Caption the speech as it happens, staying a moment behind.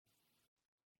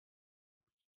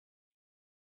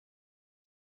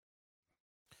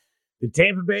The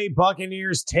Tampa Bay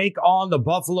Buccaneers take on the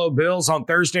Buffalo Bills on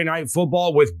Thursday Night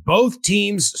Football, with both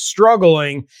teams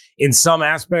struggling in some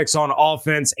aspects on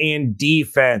offense and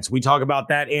defense. We talk about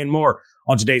that and more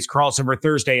on today's Crossover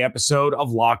Thursday episode of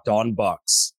Locked On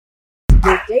Bucs.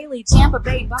 Your daily Tampa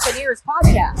Bay Buccaneers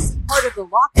podcast, part of the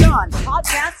Locked On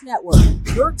Podcast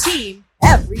Network, your team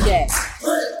every day.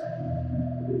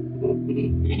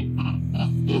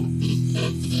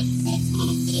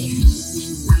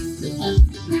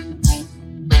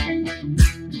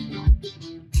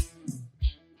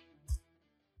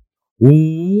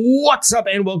 What's up,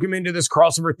 and welcome into this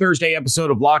Crossover Thursday episode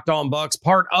of Locked On Bucs,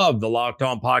 part of the Locked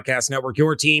On Podcast Network,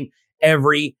 your team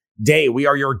every day. We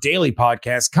are your daily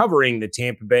podcast covering the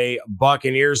Tampa Bay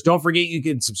Buccaneers. Don't forget, you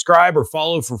can subscribe or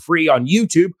follow for free on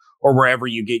YouTube or wherever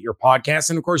you get your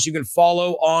podcasts. And of course, you can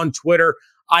follow on Twitter.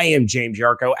 I am James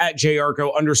Yarko at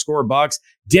JYarko_Bucs,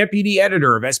 deputy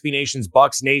editor of SB Nation's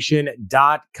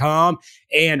BucsNation.com.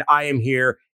 And I am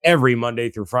here every Monday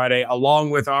through Friday, along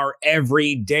with our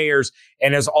everydayers.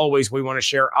 And as always, we want to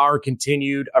share our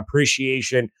continued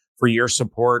appreciation for your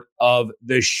support of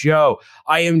the show.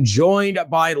 I am joined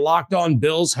by Locked On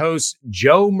Bills host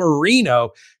Joe Marino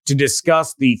to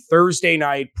discuss the Thursday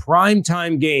night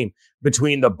primetime game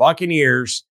between the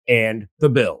Buccaneers and the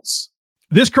Bills.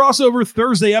 This Crossover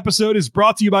Thursday episode is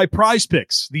brought to you by Prize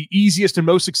Picks, the easiest and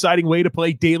most exciting way to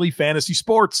play daily fantasy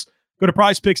sports. Go to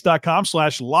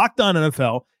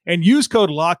prizepicks.com/LockedOnNFL and use code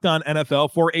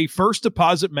LockedOnNFL for a first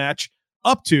deposit match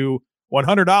up to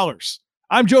 $100.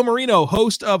 I'm Joe Marino,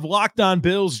 host of Locked On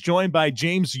Bills, joined by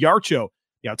James Yarcho,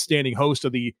 the outstanding host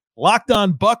of the Locked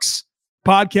On Bucs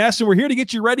podcast. And we're here to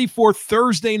get you ready for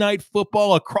Thursday Night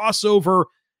Football, a crossover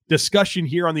discussion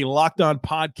here on the Locked On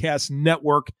Podcast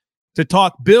Network to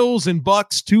talk Bills and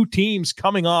Bucs, two teams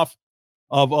coming off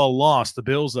of a loss. The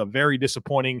Bills, a very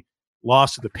disappointing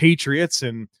loss to the Patriots,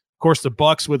 and of course the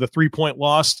Bucs with a 3-point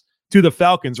loss to the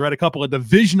Falcons, right? A couple of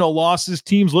divisional losses,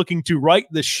 teams looking to right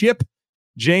the ship.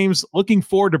 James, looking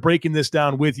forward to breaking this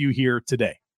down with you here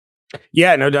today.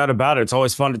 Yeah, no doubt about it. It's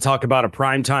always fun to talk about a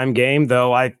primetime game,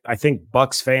 though I think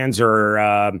Bucs fans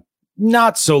are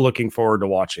not so looking forward to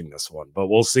watching this one, but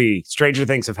we'll see. Stranger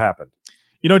things have happened.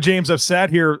 You know, James, I've sat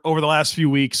here over the last few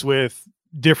weeks with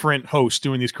different hosts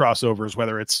doing these crossovers,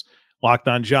 whether it's Locked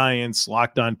On Giants,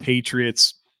 Locked On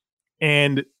Patriots,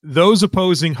 and those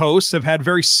opposing hosts have had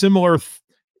very similar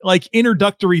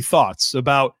introductory thoughts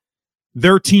about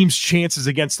their team's chances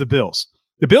against the Bills.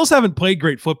 The Bills haven't played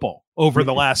great football over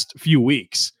the last few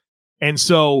weeks. And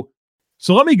so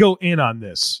let me go in on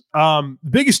this. The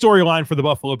biggest storyline for the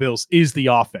Buffalo Bills is the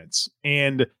offense.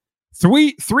 And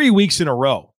three weeks in a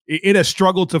row, it has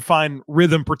struggled to find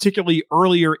rhythm, particularly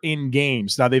earlier in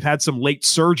games. Now, they've had some late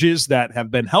surges that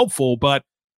have been helpful, but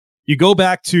you go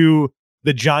back to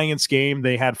the Giants game,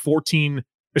 they had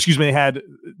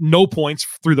no points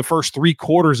through the first 3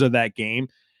 quarters of that game.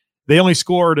 They only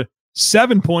scored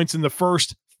 7 points in the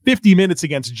first 50 minutes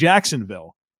against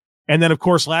Jacksonville. And then, of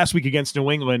course, last week against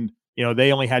New England,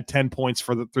 they only had 10 points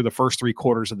through the first 3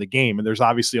 quarters of the game. And there's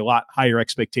obviously a lot higher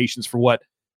expectations for what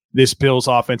this Bills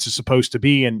offense is supposed to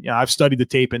be. And I've studied the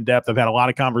tape in depth. I've had a lot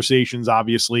of conversations,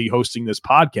 obviously, hosting this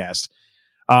podcast.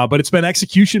 But it's been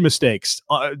execution mistakes,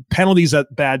 penalties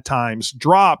at bad times,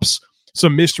 drops,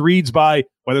 some missed reads by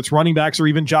whether it's running backs or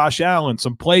even Josh Allen,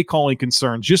 some play calling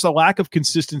concerns, just a lack of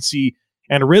consistency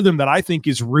and rhythm that I think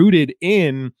is rooted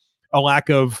in a lack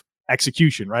of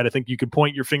execution, right? I think you could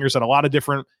point your fingers at a lot of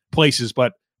different places,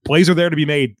 but plays are there to be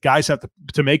made. Guys have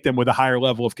to make them with a higher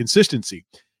level of consistency.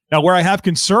 Now, where I have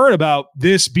concern about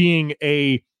this being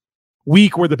a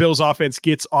week where the Bills offense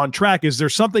gets on track is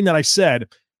there's something that I said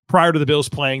prior to the Bills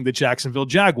playing the Jacksonville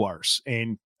Jaguars.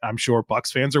 And I'm sure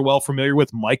Bucs fans are well familiar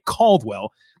with Mike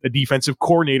Caldwell, the defensive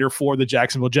coordinator for the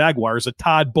Jacksonville Jaguars, a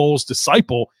Todd Bowles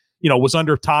disciple, was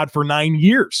under Todd for 9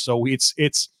 years. So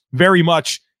it's very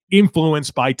much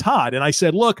influenced by Todd. And I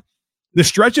said, look, the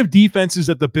stretch of defenses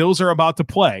that the Bills are about to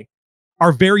play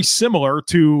are very similar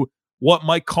to what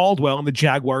Mike Caldwell and the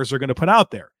Jaguars are going to put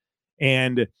out there.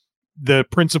 And the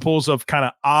principles of kind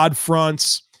of odd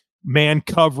fronts, man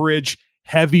coverage,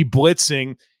 heavy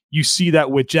blitzing, you see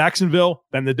that with Jacksonville.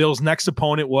 Then the Bills' next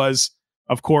opponent was,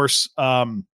 of course,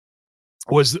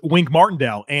 was Wink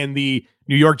Martindale and the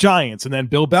New York Giants, and then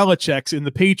Bill Belichick's in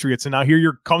the Patriots. And now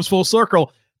here comes full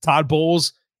circle, Todd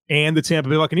Bowles and the Tampa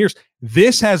Bay Buccaneers.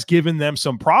 This has given them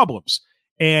some problems.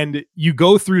 And you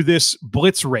go through this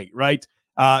blitz rate, right?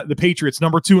 The Patriots,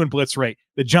 number 2 in blitz rate.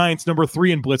 The Giants, number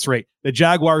 3 in blitz rate. The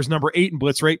Jaguars, number 8 in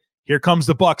blitz rate. Here comes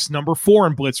the Bucs, number 4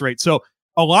 in blitz rate. So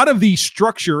a lot of the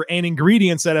structure and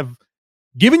ingredients that have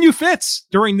given you fits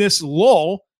during this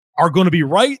lull are going to be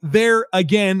right there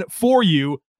again for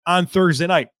you on Thursday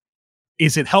night.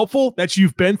 Is it helpful that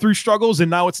you've been through struggles and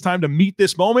now it's time to meet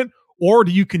this moment? Or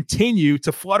do you continue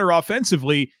to flutter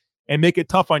offensively and make it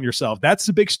tough on yourself? That's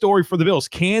the big story for the Bills.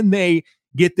 Can they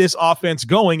get this offense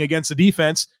going against a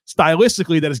defense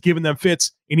stylistically that has given them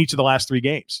fits in each of the last 3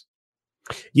 games?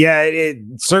 Yeah, it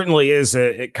certainly is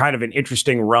a kind of an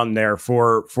interesting run there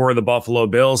for the Buffalo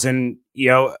Bills. And,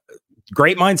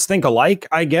 great minds think alike,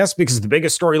 I guess, because the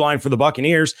biggest storyline for the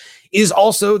Buccaneers is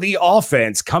also the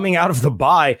offense coming out of the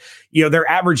bye. They're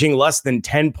averaging less than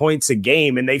 10 points a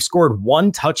game, and they've scored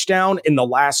 1 touchdown in the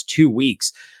last 2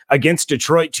 weeks. Against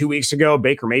Detroit 2 weeks ago,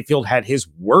 Baker Mayfield had his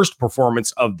worst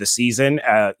performance of the season,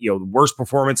 the worst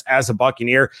performance as a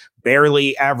Buccaneer,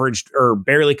 barely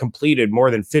completed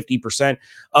more than 50%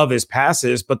 of his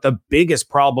passes. But the biggest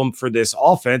problem for this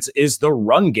offense is the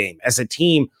run game. As a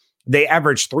team, they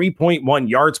average 3.1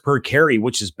 yards per carry,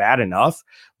 which is bad enough.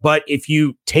 But if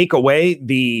you take away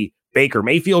the Baker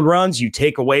Mayfield runs, you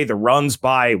take away the runs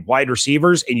by wide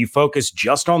receivers, and you focus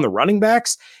just on the running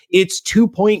backs, it's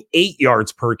 2.8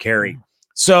 yards per carry.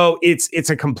 So it's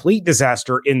a complete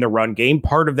disaster in the run game.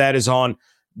 Part of that is on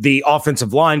the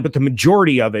offensive line, but the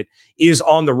majority of it is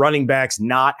on the running backs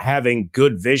not having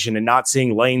good vision and not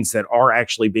seeing lanes that are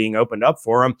actually being opened up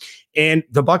for them. And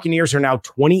the Buccaneers are now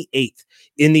 28th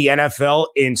in the NFL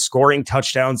in scoring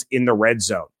touchdowns in the red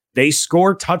zone. They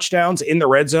score touchdowns in the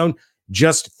red zone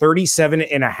just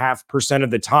 37.5%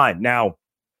 of the time. Now,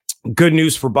 good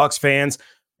news for Bucs fans,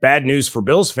 bad news for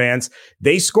Bills fans.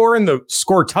 They score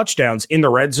touchdowns in the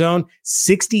red zone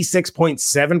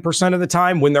 66.7% of the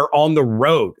time when they're on the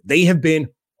road. They have been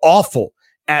awful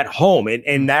at home.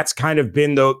 And that's kind of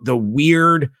been the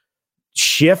weird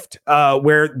shift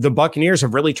where the Buccaneers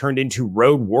have really turned into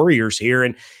road warriors here.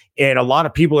 And a lot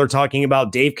of people are talking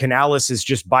about Dave Canales is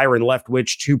just Byron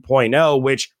Leftwich 2.0,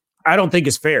 which I don't think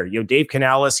is fair. Dave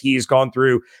Canales, he's gone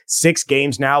through 6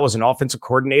 games now as an offensive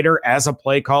coordinator, as a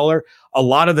play caller. A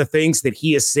lot of the things that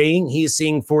he is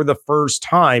seeing for the first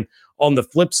time. On the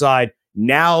flip side,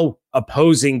 now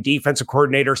opposing defensive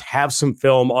coordinators have some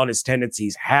film on his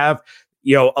tendencies, have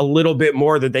a little bit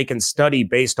more that they can study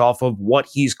based off of what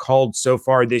he's called so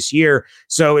far this year.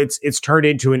 So it's turned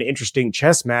into an interesting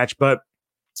chess match. But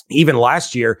even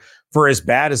last year, for as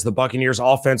bad as the Buccaneers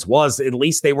offense was, at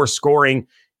least they were scoring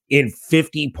in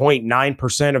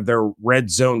 50.9% of their red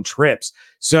zone trips.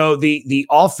 So the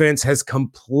offense has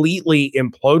completely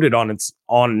imploded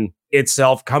on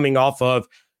itself, coming off of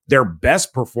their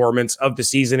best performance of the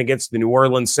season against the New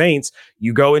Orleans Saints.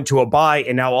 You go into a bye,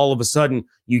 and now all of a sudden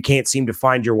you can't seem to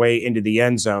find your way into the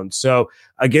end zone. So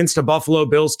against a Buffalo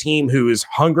Bills team who is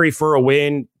hungry for a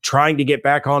win, trying to get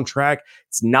back on track,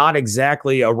 it's not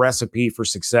exactly a recipe for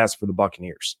success for the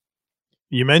Buccaneers.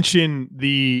 You mentioned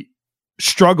the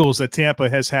struggles that Tampa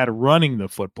has had running the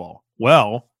football.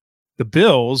 Well, the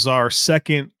Bills are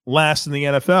second last in the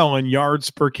NFL in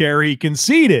yards per carry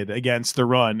conceded against the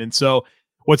run. And so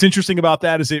what's interesting about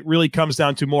that is it really comes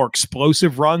down to more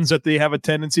explosive runs that they have a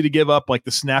tendency to give up. Like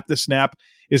the snap to snap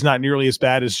is not nearly as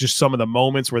bad as just some of the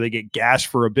moments where they get gashed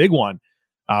for a big one.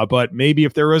 But maybe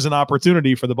if there is an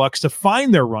opportunity for the Bucs to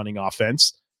find their running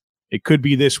offense, it could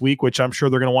be this week, which I'm sure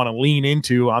they're going to want to lean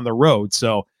into on the road.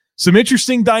 So some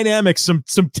interesting dynamics,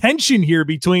 some tension here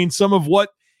between some of what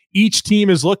each team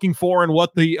is looking for and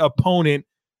what the opponent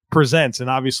presents.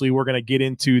 And obviously, we're going to get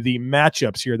into the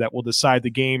matchups here that will decide the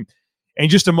game in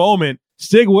just a moment.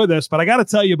 Stick with us, but I got to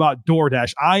tell you about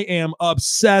DoorDash. I am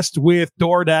obsessed with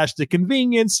DoorDash. The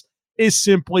convenience is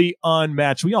simply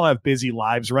unmatched. We all have busy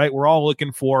lives, right? We're all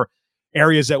looking for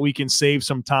areas that we can save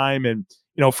some time. And,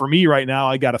 for me right now,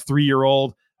 I got a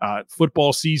 3-year-old.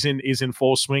 Football season is in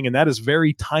full swing, and that is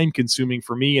very time consuming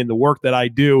for me and the work that I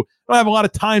do. I don't have a lot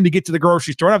of time to get to the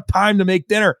grocery store. I don't have time to make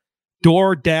dinner.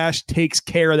 DoorDash takes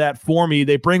care of that for me.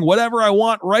 They bring whatever I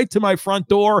want right to my front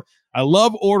door. I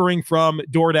love ordering from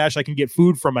DoorDash. I can get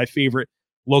food from my favorite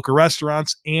local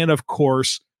restaurants and, of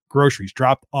course, groceries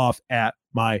dropped off at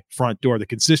my front door. The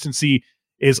consistency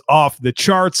is off the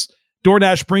charts.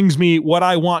 DoorDash brings me what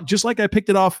I want, just like I picked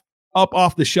it up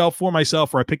off the shelf for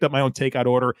myself, or I picked up my own takeout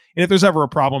order. And if there's ever a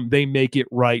problem, they make it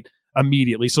right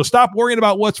immediately. So stop worrying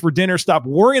about what's for dinner. Stop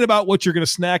worrying about what you're going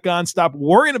to snack on. Stop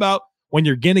worrying about when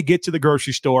you're going to get to the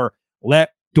grocery store. Let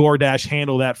DoorDash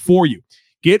handle that for you.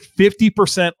 Get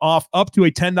 50% off up to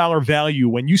a $10 value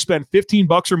when you spend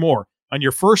 $15 or more on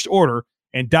your first order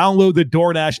and download the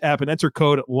DoorDash app and enter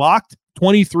code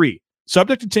LOCKED23.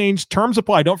 Subject to change. Terms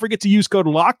apply. Don't forget to use code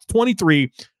LOCKED23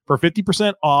 for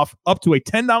 50% off up to a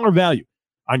 $10 value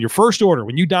on your first order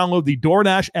when you download the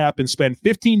DoorDash app and spend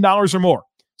 $15 or more.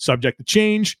 Subject to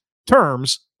change.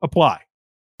 Terms apply.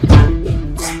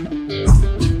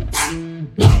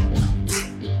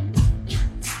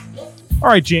 All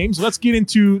right, James, let's get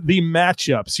into the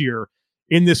matchups here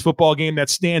in this football game that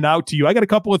stand out to you. I got a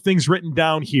couple of things written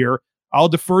down here. I'll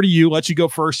defer to you, let you go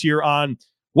first here on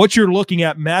what you're looking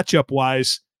at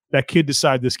matchup-wise that could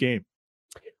decide this game.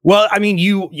 Well, I mean,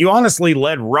 you honestly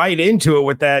led right into it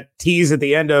with that tease at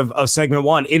the end of segment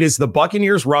one. It is the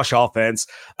Buccaneers rush offense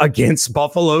against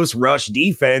Buffalo's rush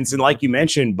defense. And like you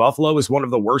mentioned, Buffalo is one of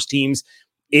the worst teams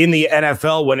in the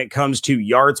NFL when it comes to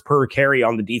yards per carry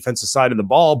on the defensive side of the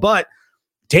ball. But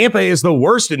Tampa is the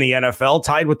worst in the NFL,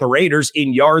 tied with the Raiders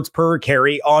in yards per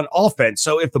carry on offense.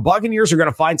 So if the Buccaneers are going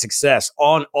to find success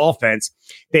on offense,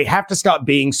 they have to stop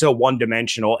being so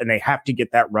one-dimensional, and they have to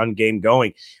get that run game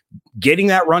going. Getting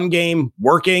that run game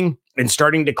working and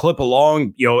starting to clip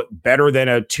along, better than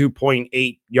a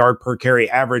 2.8 yard per carry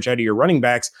average out of your running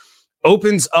backs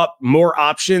opens up more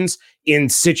options in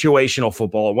situational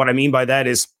football. And what I mean by that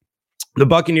is the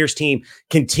Buccaneers team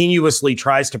continuously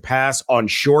tries to pass on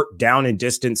short down and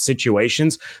distance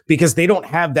situations because they don't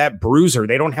have that bruiser.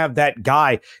 They don't have that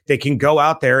guy that can go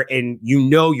out there and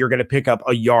you're going to pick up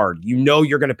a yard.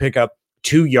 You're going to pick up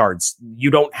 2 yards.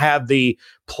 You don't have the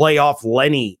playoff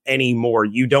Lenny anymore.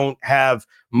 You don't have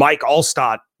Mike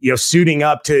Allstott, suiting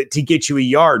up to get you a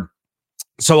yard.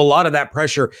 So a lot of that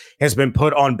pressure has been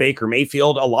put on Baker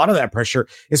Mayfield. A lot of that pressure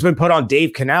has been put on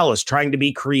Dave Canales, trying to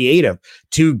be creative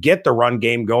to get the run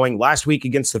game going. Last week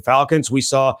against the Falcons, we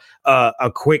saw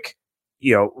a quick,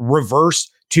 reverse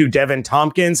to Devin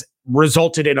Tompkins,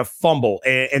 resulted in a fumble,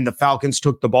 and the Falcons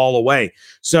took the ball away.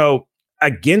 So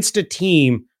against a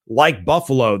team like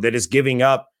Buffalo that is giving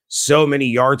up so many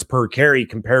yards per carry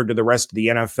compared to the rest of the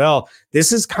NFL,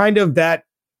 this is kind of that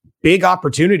big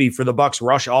opportunity for the Bucs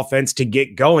rush offense to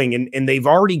get going. And they've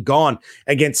already gone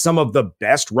against some of the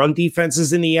best run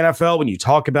defenses in the NFL. When you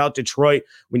talk about Detroit,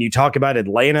 when you talk about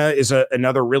Atlanta is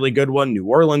another really good one. New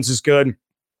Orleans is good.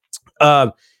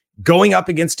 Going up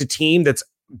against a team that's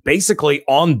basically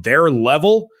on their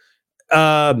level,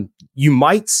 you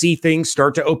might see things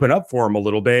start to open up for them a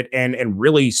little bit and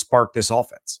really spark this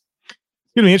offense.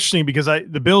 It's going to be interesting because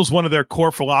the Bills, one of their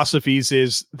core philosophies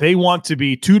is they want to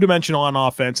be two-dimensional on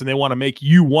offense and they want to make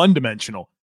you one-dimensional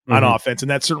on offense.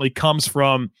 And that certainly comes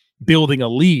from building a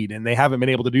lead, and they haven't been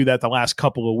able to do that the last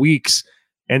couple of weeks.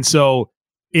 And so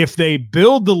if they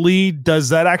build the lead, does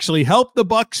that actually help the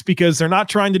Bucs because they're not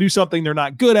trying to do something they're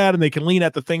not good at and they can lean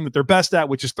at the thing that they're best at,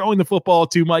 which is throwing the football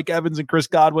to Mike Evans and Chris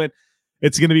Godwin?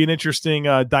 It's going to be an interesting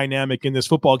dynamic in this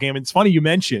football game. And it's funny you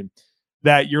mentioned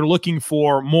that you're looking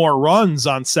for more runs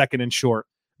on second and short.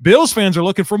 Bills fans are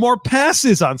looking for more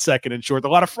passes on second and short. A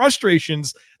lot of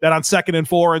frustrations that on 2nd and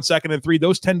 4 and 2nd and 3,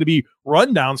 those tend to be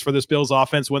rundowns for this Bills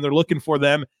offense when they're looking for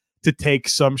them to take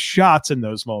some shots in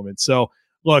those moments. So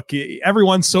look,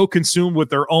 everyone's so consumed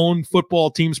with their own football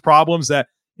team's problems that,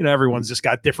 everyone's just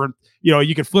got different,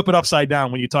 you can flip it upside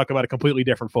down when you talk about a completely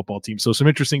different football team. So some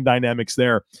interesting dynamics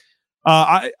there.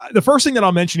 The first thing that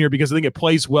I'll mention here, because I think it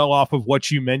plays well off of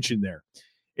what you mentioned there,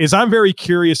 is I'm very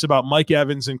curious about Mike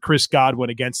Evans and Chris Godwin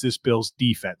against this Bills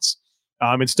defense.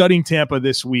 And studying Tampa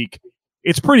this week,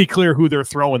 it's pretty clear who they're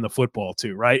throwing the football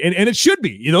to, right? And it should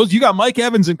be. You got Mike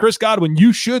Evans and Chris Godwin.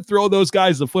 You should throw those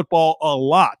guys the football a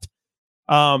lot.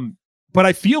 But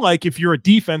I feel like if you're a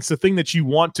defense, the thing that you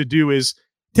want to do is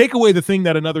take away the thing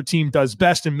that another team does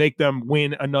best and make them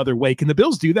win another way. Can the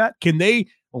Bills do that? Can they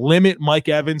limit Mike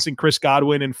Evans and Chris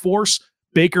Godwin and force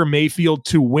Baker Mayfield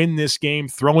to win this game,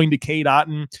 throwing to Cade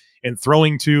Otton and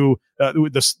throwing to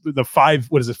the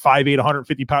 5'8",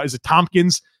 150 pounds? Is it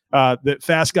Tompkins, the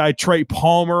fast guy, Trey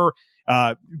Palmer,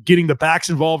 getting the backs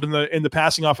involved in the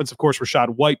passing offense? Of course,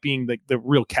 Rashad White being the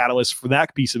real catalyst for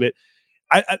that piece of it.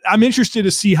 I'm interested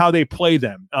to see how they play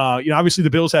them. Obviously the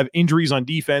Bills have injuries on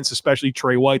defense, especially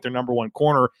Trey White, their number one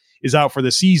corner, is out for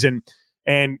the season.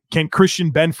 And can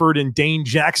Christian Benford and Dane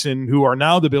Jackson, who are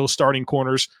now the Bills starting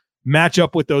corners, match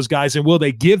up with those guys? And will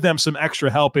they give them some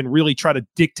extra help and really try to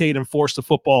dictate and force the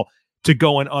football to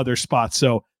go in other spots?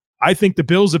 So I think the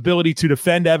Bills' ability to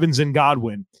defend Evans and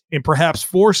Godwin and perhaps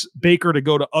force Baker to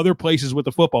go to other places with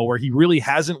the football where he really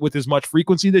hasn't with as much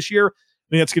frequency this year, I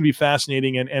think that's going to be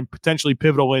fascinating and potentially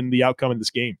pivotal in the outcome of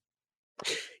this game.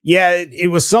 Yeah,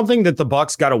 it was something that the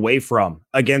Bucs got away from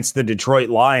against the Detroit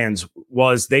Lions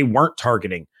was they weren't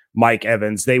targeting Mike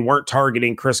Evans. They weren't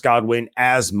targeting Chris Godwin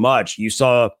as much. You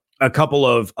saw a couple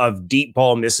of deep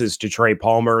ball misses to Trey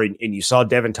Palmer, and you saw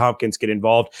Devin Tompkins get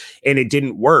involved, and it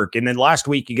didn't work. And then last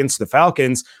week against the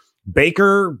Falcons,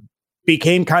 Baker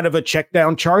became kind of a check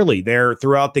down Charlie there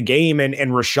throughout the game. And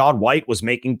Rachaad White was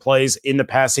making plays in the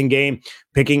passing game,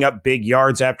 picking up big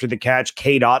yards after the catch.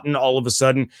 Cade Otton all of a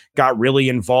sudden got really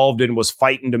involved and was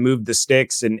fighting to move the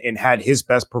sticks and had his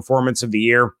best performance of the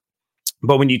year.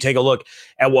 But when you take a look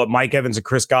at what Mike Evans and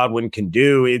Chris Godwin can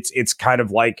do, it's kind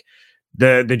of like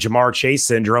the Jamar Chase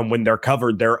syndrome. When they're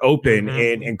covered, they're open.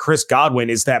 And Chris Godwin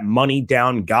is that money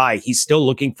down guy. He's still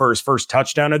looking for his first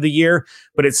touchdown of the year,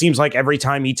 but it seems like every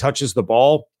time he touches the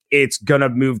ball, it's going to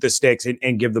move the sticks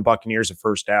and give the Buccaneers a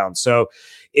first down. So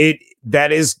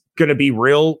that is going to be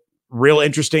real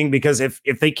interesting, because if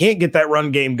they can't get that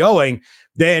run game going,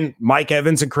 then Mike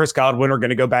Evans and Chris Godwin are going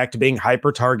to go back to being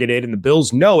hyper targeted, and the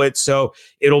Bills know it. So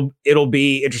it'll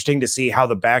be interesting to see how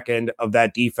the back end of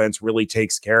that defense really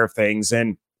takes care of things.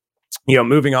 And,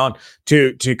 moving on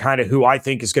to kind of who I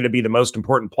think is going to be the most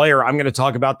important player, I'm going to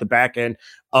talk about the back end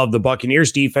of the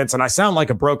Buccaneers defense. And I sound like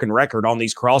a broken record on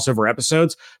these crossover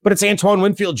episodes, but it's Antoine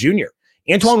Winfield Jr.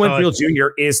 Antoine Winfield Jr.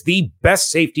 is the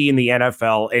best safety in the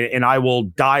NFL, and I will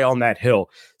die on that hill.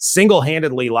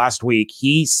 Single-handedly last week,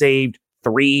 he saved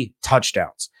 3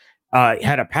 touchdowns.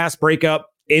 Had a pass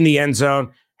breakup in the end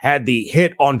zone, had the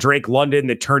hit on Drake London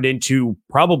that turned into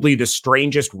probably the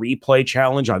strangest replay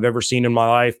challenge I've ever seen in my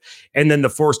life, and then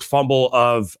the forced fumble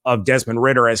of Desmond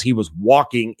Ridder as he was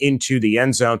walking into the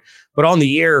end zone. But on the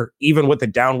year, even with the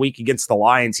down week against the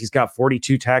Lions, he's got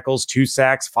 42 tackles, 2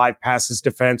 sacks, 5 passes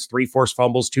defense, 3 forced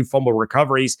fumbles, 2 fumble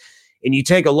recoveries. And you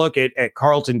take a look at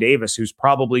Carlton Davis, who's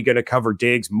probably going to cover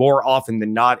Diggs more often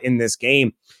than not in this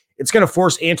game. It's going to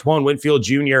force Antoine Winfield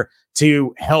Jr.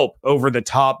 to help over the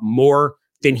top more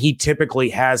than he typically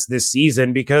has this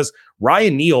season, because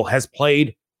Ryan Neal has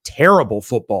played terrible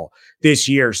football this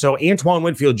year. So Antoine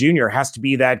Winfield Jr. has to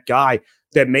be that guy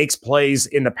that makes plays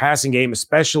in the passing game,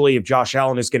 especially if Josh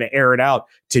Allen is going to air it out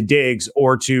to Diggs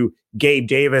or to Gabe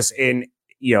Davis, and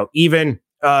even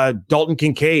Dalton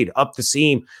Kincaid up the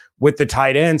seam with the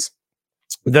tight ends.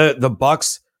 The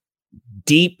Bucs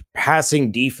deep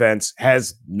passing defense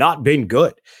has not been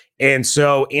good. And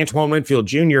so Antoine Winfield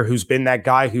Jr., who's been that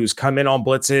guy who's come in on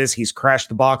blitzes, he's crashed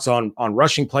the box on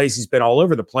rushing plays, he's been all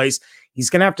over the place.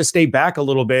 He's going to have to stay back a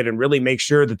little bit and really make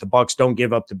sure that the Bucs don't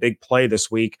give up the big play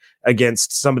this week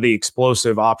against some of the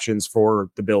explosive options for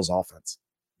the Bills offense.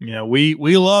 Yeah, we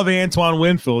love Antoine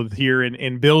Winfield here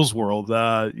in Bills world.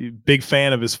 Big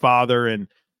fan of his father, and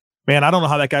man, I don't know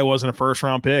how that guy wasn't a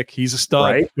first-round pick. He's a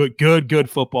stud, right? Good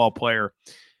football player.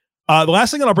 The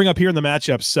last thing that I'll bring up here in the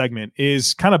matchup segment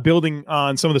is kind of building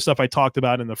on some of the stuff I talked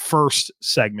about in the first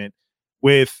segment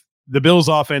with the Bills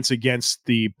offense against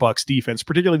the Bucs defense,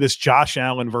 particularly this Josh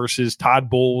Allen versus Todd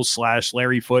Bowles /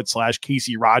 Larry Foote /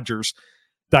 Casey Rogers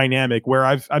dynamic, where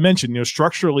I mentioned,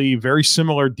 structurally very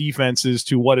similar defenses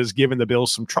to what has given the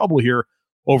Bills some trouble here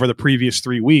over the previous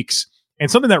 3 weeks.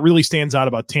 And something that really stands out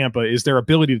about Tampa is their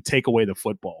ability to take away the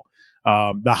football.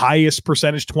 The highest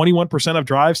percentage, 21% of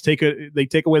drives, they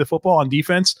take away the football on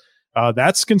defense.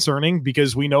 That's concerning,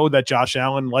 because we know that Josh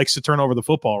Allen likes to turn over the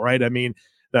football, right? I mean,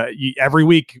 every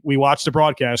week we watch the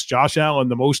broadcast, Josh Allen,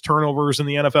 the most turnovers in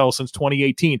the NFL since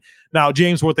 2018. Now,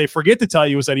 James, what they forget to tell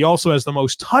you is that he also has the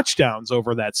most touchdowns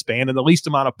over that span and the least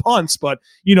amount of punts. But,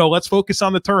 let's focus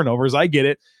on the turnovers. I get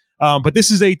it. But this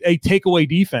is a takeaway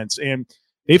defense, and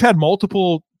they've had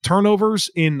multiple turnovers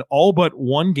in all but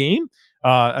one game.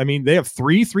 They have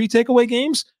three takeaway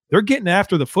games. They're getting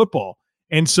after the football.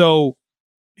 And so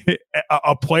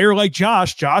a player like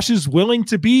Josh is willing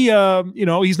to be,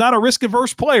 he's not a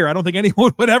risk-averse player. I don't think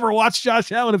anyone would ever watch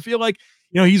Josh Allen and feel like,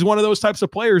 he's one of those types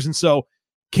of players. And so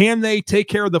can they take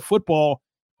care of the football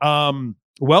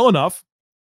well enough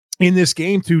in this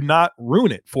game to not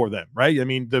ruin it for them, right? I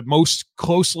mean, the most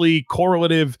closely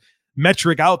correlative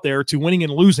metric out there to winning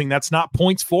and losing, that's not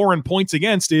points for and points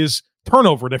against, is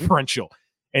turnover differential.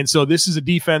 And so this is a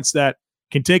defense that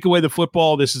can take away the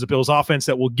football. This is a Bills offense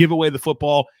that will give away the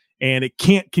football, and it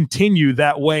can't continue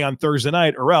that way on Thursday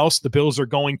night, or else the Bills are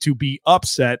going to be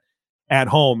upset at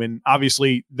home. And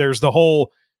obviously there's the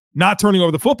whole not turning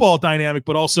over the football dynamic,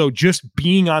 but also just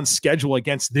being on schedule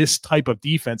against this type of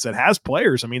defense that has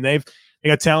players. I mean, they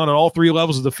got talent at all 3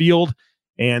 levels of the field.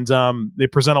 And they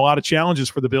present a lot of challenges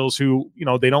for the Bills who,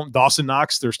 Dawson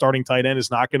Knox, their starting tight end, is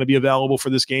not going to be available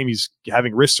for this game. He's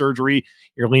having wrist surgery.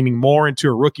 You're leaning more into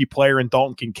a rookie player in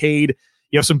Dalton Kincaid.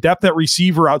 You have some depth at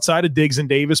receiver outside of Diggs and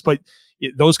Davis, but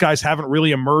those guys haven't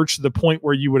really emerged to the point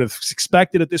where you would have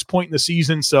expected at this point in the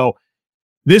season. So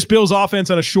this Bills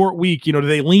offense on a short week, do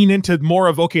they lean into more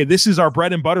of, okay, this is our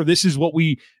bread and butter, this is what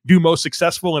we do most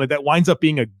successful, and that winds up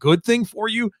being a good thing for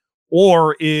you?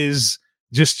 Or is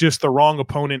just the wrong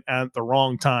opponent at the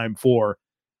wrong time for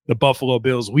the Buffalo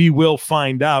Bills? We will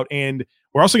find out. And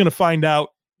we're also going to find out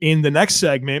in the next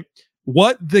segment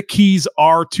what the keys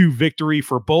are to victory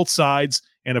for both sides.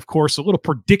 And of course, a little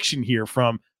prediction here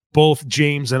from both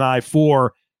James and I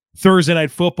for Thursday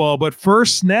Night Football. But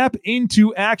first, snap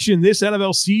into action this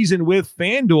NFL season with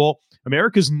FanDuel,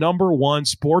 America's #1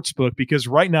 sportsbook, because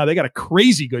right now they got a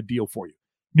crazy good deal for you.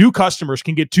 New customers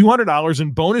can get $200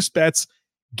 in bonus bets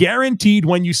guaranteed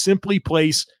when you simply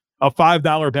place a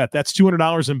 $5 bet. That's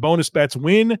 $200 in bonus bets,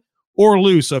 win or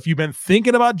lose. So if you've been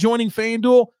thinking about joining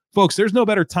FanDuel, folks, there's no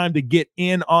better time to get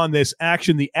in on this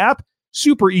action. The app,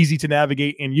 super easy to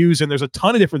navigate and use, and there's a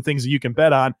ton of different things that you can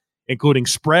bet on, including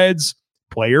spreads,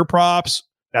 player props.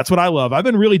 That's what I love. I've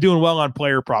been really doing well on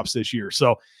player props this year.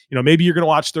 So, maybe you're going to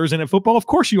watch Thursday Night Football. Of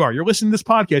course you are. You're listening to this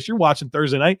podcast. You're watching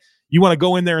Thursday night. You want to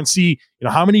go in there and see,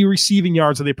 how many receiving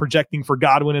yards are they projecting for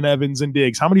Godwin and Evans and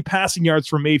Diggs? How many passing yards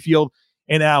for Mayfield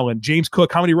and Allen? James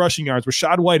Cook, how many rushing yards?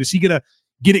 Rashad White, is he going to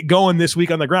get it going this week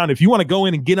on the ground? If you want to go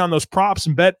in and get on those props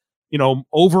and bet,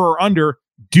 over or under,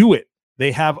 do it.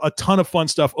 They have a ton of fun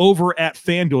stuff over at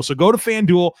FanDuel. So go to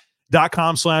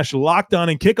FanDuel.com/lockedon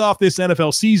and kick off this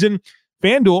NFL season.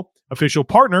 FanDuel, official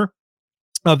partner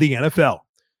of the NFL.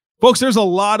 Folks, there's a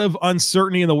lot of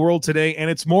uncertainty in the world today, and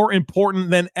it's more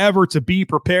important than ever to be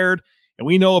prepared. And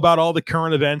we know about all the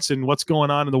current events and what's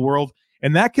going on in the world,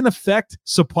 and that can affect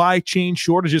supply chain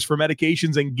shortages for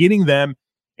medications and getting them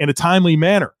in a timely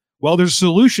manner. Well, there's a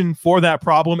solution for that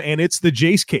problem, and it's the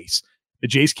Jace Case. The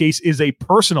Jace Case is a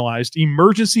personalized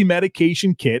emergency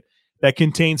medication kit that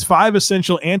contains 5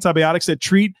 essential antibiotics that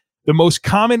treat the most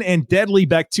common and deadly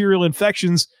bacterial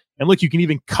infections. And look, you can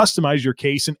even customize your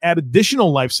case and add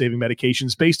additional life-saving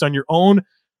medications based on your own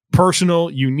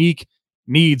personal, unique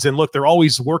needs. And look, they're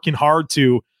always working hard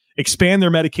to expand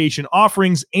their medication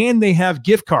offerings, and they have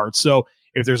gift cards. So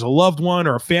if there's a loved one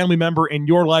or a family member in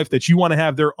your life that you want to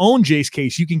have their own Jace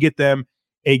Case, you can get them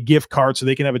a gift card so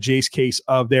they can have a Jace Case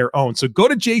of their own. So go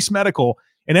to Jace Medical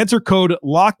and enter code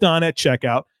LOCKEDON at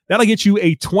checkout. That'll get you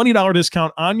a $20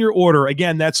 discount on your order.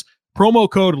 Again, that's promo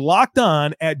code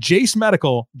LOCKEDON at Jace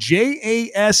Medical,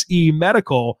 JASE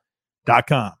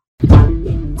medical.com.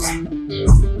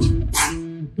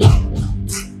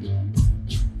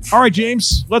 All right,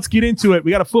 James, let's get into it.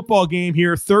 We got a football game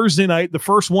here Thursday night, the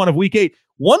first one of week 8.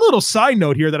 One little side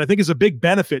note here that I think is a big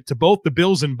benefit to both the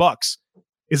Bills and Bucs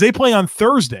is they play on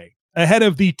Thursday ahead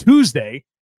of the Tuesday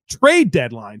trade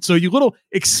deadline. So you little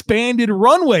expanded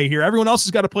runway here. Everyone else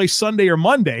has got to play Sunday or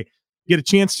Monday. Get a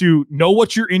chance to know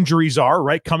what your injuries are,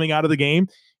 right, coming out of the game,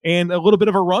 and a little bit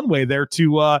of a runway there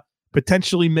to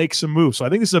potentially make some moves. So I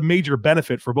think this is a major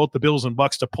benefit for both the Bills and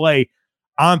Bucs to play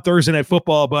on Thursday Night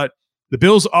Football. But the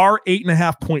Bills are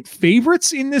 8.5-point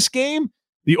favorites in this game.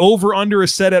 The over-under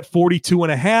is set at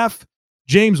 42.5.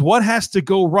 James, what has to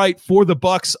go right for the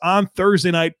Bucs on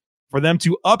Thursday night for them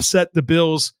to upset the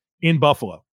Bills in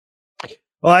Buffalo?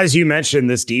 Well, as you mentioned,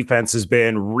 this defense has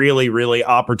been really, really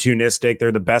opportunistic.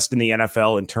 They're the best in the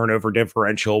NFL in turnover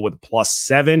differential with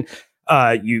 +7.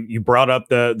 You brought up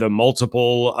the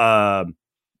multiple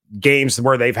games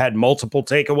where they've had multiple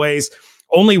takeaways.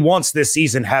 Only once this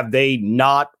season have they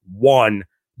not won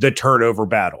the turnover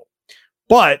battle.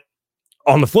 But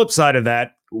on the flip side of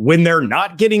that, when they're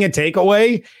not getting a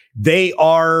takeaway, they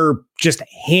are just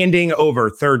handing over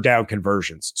third down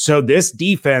conversions. So this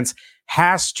defense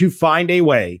has to find a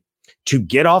way to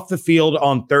get off the field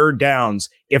on third downs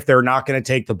if they're not going to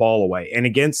take the ball away. And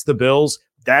against the Bills,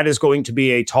 that is going to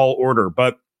be a tall order.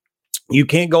 But you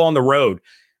can't go on the road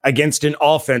against an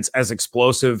offense as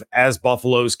explosive as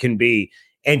Buffalo's can be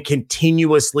and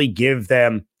continuously give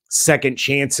them second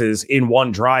chances in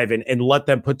one drive and let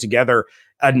them put together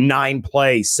a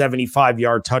 9-play,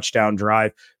 75-yard touchdown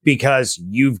drive because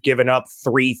you've given up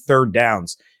 3 third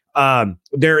downs.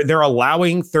 They're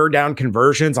allowing third down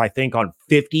conversions, I think, on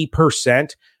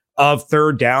 50% of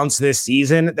third downs this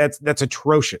season. That's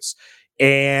atrocious.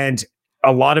 And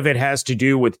a lot of it has to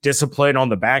do with discipline on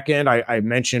the back end. I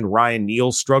mentioned Ryan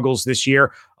Neal's struggles this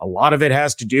year. A lot of it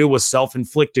has to do with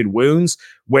self-inflicted wounds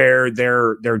where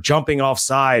they're jumping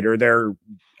offside or they're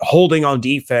holding on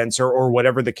defense or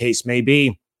whatever the case may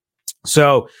be.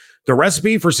 So the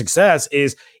recipe for success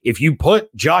is if you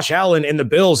put Josh Allen and the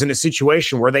Bills in a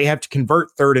situation where they have to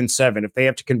convert 3rd and 7, if they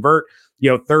have to convert,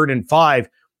 3rd and 5,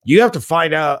 you have to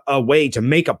find a way to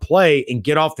make a play and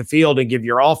get off the field and give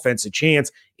your offense a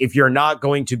chance if you're not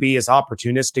going to be as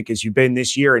opportunistic as you've been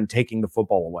this year in taking the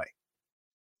football away.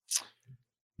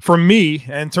 For me,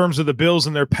 in terms of the Bills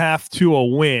and their path to a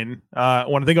win,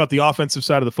 when I think about the offensive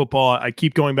side of the football, I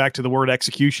keep going back to the word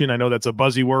execution. I know that's a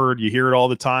buzzy word. You hear it all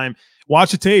the time.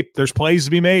 Watch the tape. There's plays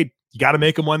to be made. you got to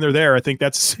make them when they're there. I think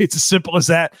it's as simple as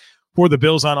that for the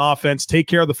Bills on offense. Take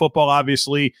care of the football,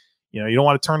 obviously. You don't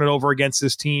want to turn it over against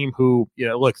this team who,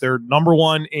 look, they're number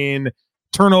one in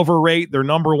turnover rate. They're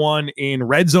number one in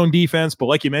red zone defense. But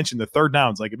like you mentioned, the third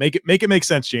downs, like make it make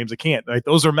sense, James. It can't. Right?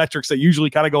 Those are metrics that usually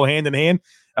kind of go hand in hand,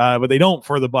 but they don't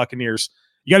for the Buccaneers.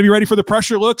 You got to be ready for the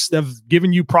pressure looks. They've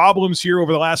given you problems here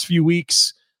over the last few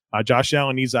weeks. Josh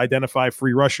Allen needs to identify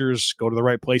free rushers, go to the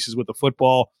right places with the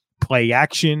football, play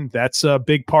action. That's a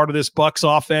big part of this Bucs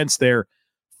offense. They're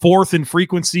fourth in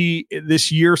frequency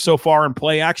this year so far in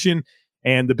play action.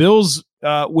 And the Bills,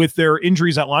 with their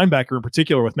injuries at linebacker in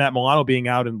particular, with Matt Milano being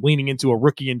out and leaning into a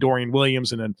rookie in Dorian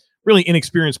Williams and a really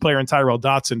inexperienced player in Tyrell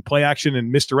Dotson, play action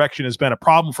and misdirection has been a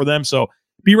problem for them. So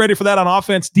be ready for that on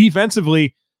offense.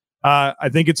 Defensively, I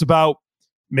think it's about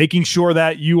making sure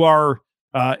that you are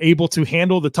able to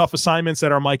handle the tough assignments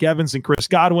that are Mike Evans and Chris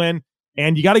Godwin.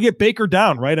 And you got to get Baker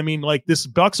down, right? I mean, like this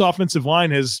Bucs offensive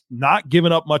line has not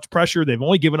given up much pressure. They've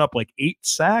only given up like 8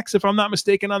 sacks, if I'm not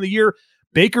mistaken, on the year.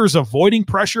 Baker's avoiding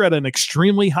pressure at an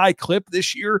extremely high clip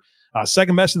this year,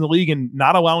 second best in the league, and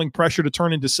not allowing pressure to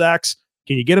turn into sacks.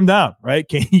 Can you get him down, right?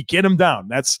 Can you get him down?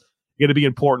 That's going to be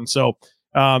important. So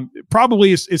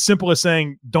probably as simple as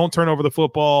saying, don't turn over the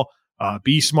football,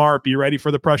 be smart, be ready for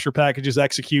the pressure packages,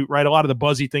 execute, right? A lot of the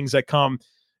buzzy things that come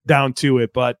down to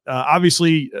it. But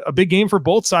obviously a big game for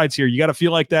both sides here. You got to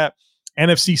feel like that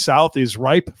NFC South is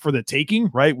ripe for the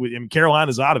taking, right? And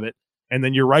Carolina's out of it. And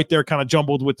then you're right there kind of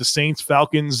jumbled with the Saints,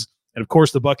 Falcons, and of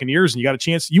course the Buccaneers. And you got a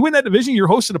chance. You win that division, you're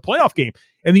hosting a playoff game.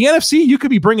 And the NFC, you could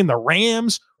be bringing the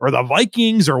Rams or the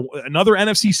Vikings or another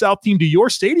NFC South team to your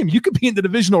stadium. You could be in the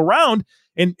divisional round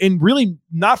and really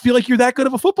not feel like you're that good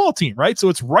of a football team, right? So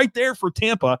it's right there for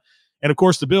Tampa. And of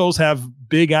course the Bills have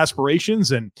big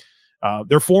aspirations, and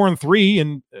they're 4-3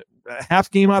 and a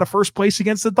half game out of first place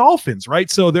against the Dolphins,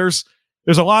 right? So there's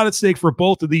a lot at stake for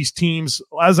both of these teams.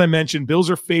 As I mentioned, Bills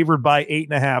are favored by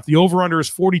 8.5. The over-under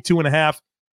is 42.5.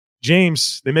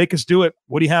 James, they make us do it.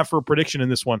 What do you have for a prediction in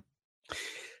this one?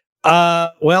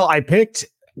 Well, I picked,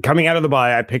 coming out of the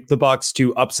bye, I picked the Bucs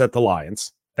to upset the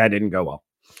Lions. That didn't go well.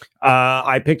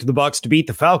 I picked the Bucs to beat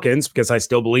the Falcons because I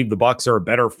still believe the Bucs are a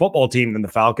better football team than the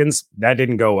Falcons. That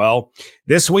didn't go well.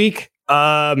 This week,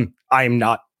 I'm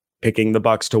not picking the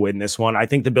Bucs to win this one. I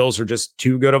think the Bills are just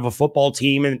too good of a football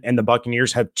team, and the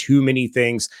Buccaneers have too many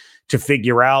things to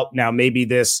figure out. Now, maybe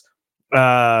this,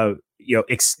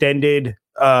 extended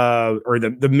or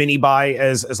the mini bye,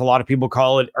 as a lot of people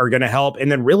call it, are going to help.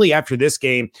 And then really after this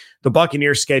game, the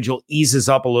Buccaneers schedule eases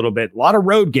up a little bit. A lot of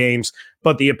road games,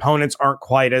 but the opponents aren't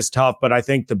quite as tough. But I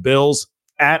think the Bills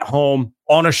at home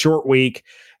on a short week,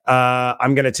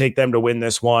 I'm going to take them to win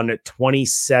this one at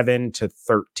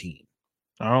 27-13.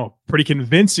 Oh, pretty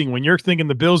convincing when you're thinking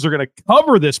the Bills are going to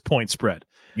cover this point spread.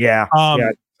 Yeah.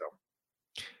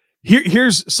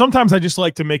 Here's sometimes I just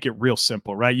like to make it real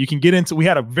simple, right? You can get into, we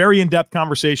had a very in-depth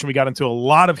conversation. We got into a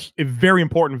lot of very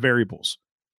important variables.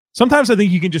 Sometimes I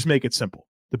think you can just make it simple.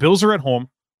 The Bills are at home.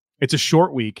 It's a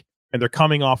short week and they're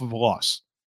coming off of a loss.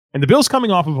 And the Bills coming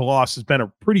off of a loss has been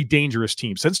a pretty dangerous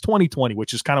team since 2020,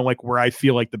 which is kind of like where I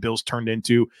feel like the Bills turned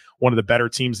into one of the better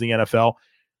teams in the NFL.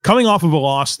 Coming off of a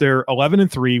loss, they're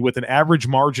 11-3 with an average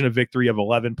margin of victory of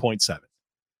 11.7.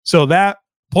 So that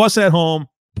plus at home,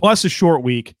 plus a short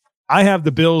week, I have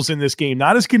the Bills in this game.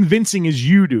 Not as convincing as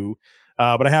you do,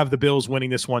 but I have the Bills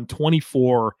winning this one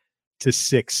 24-16.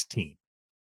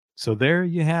 So there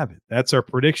you have it. That's our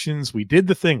predictions. We did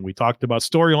the thing. We talked about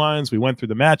storylines. We went through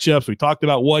the matchups. We talked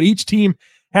about what each team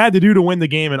had to do to win the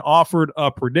game and offered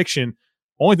a prediction.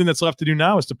 Only thing that's left to do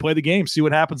now is to play the game, see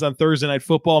what happens on Thursday Night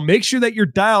Football. Make sure that you're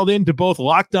dialed into both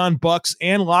Locked On Bucs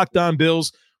and Locked On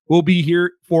Bills. We'll be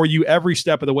here for you every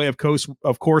step of the way, of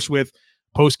course, with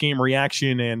post-game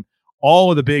reaction and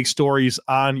all of the big stories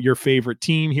on your favorite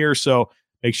team here. So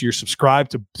make sure you're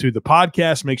subscribed to the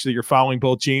podcast. Make sure that you're following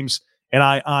both James and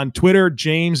I on Twitter.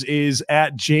 James is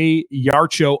at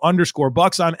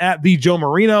 @JYarcho_Bucs. I'm at the Joe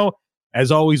Marino.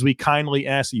 As always, we kindly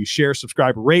ask that you share,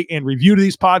 subscribe, rate, and review to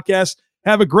these podcasts.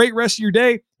 Have a great rest of your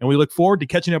day, and we look forward to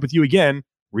catching up with you again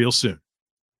real soon.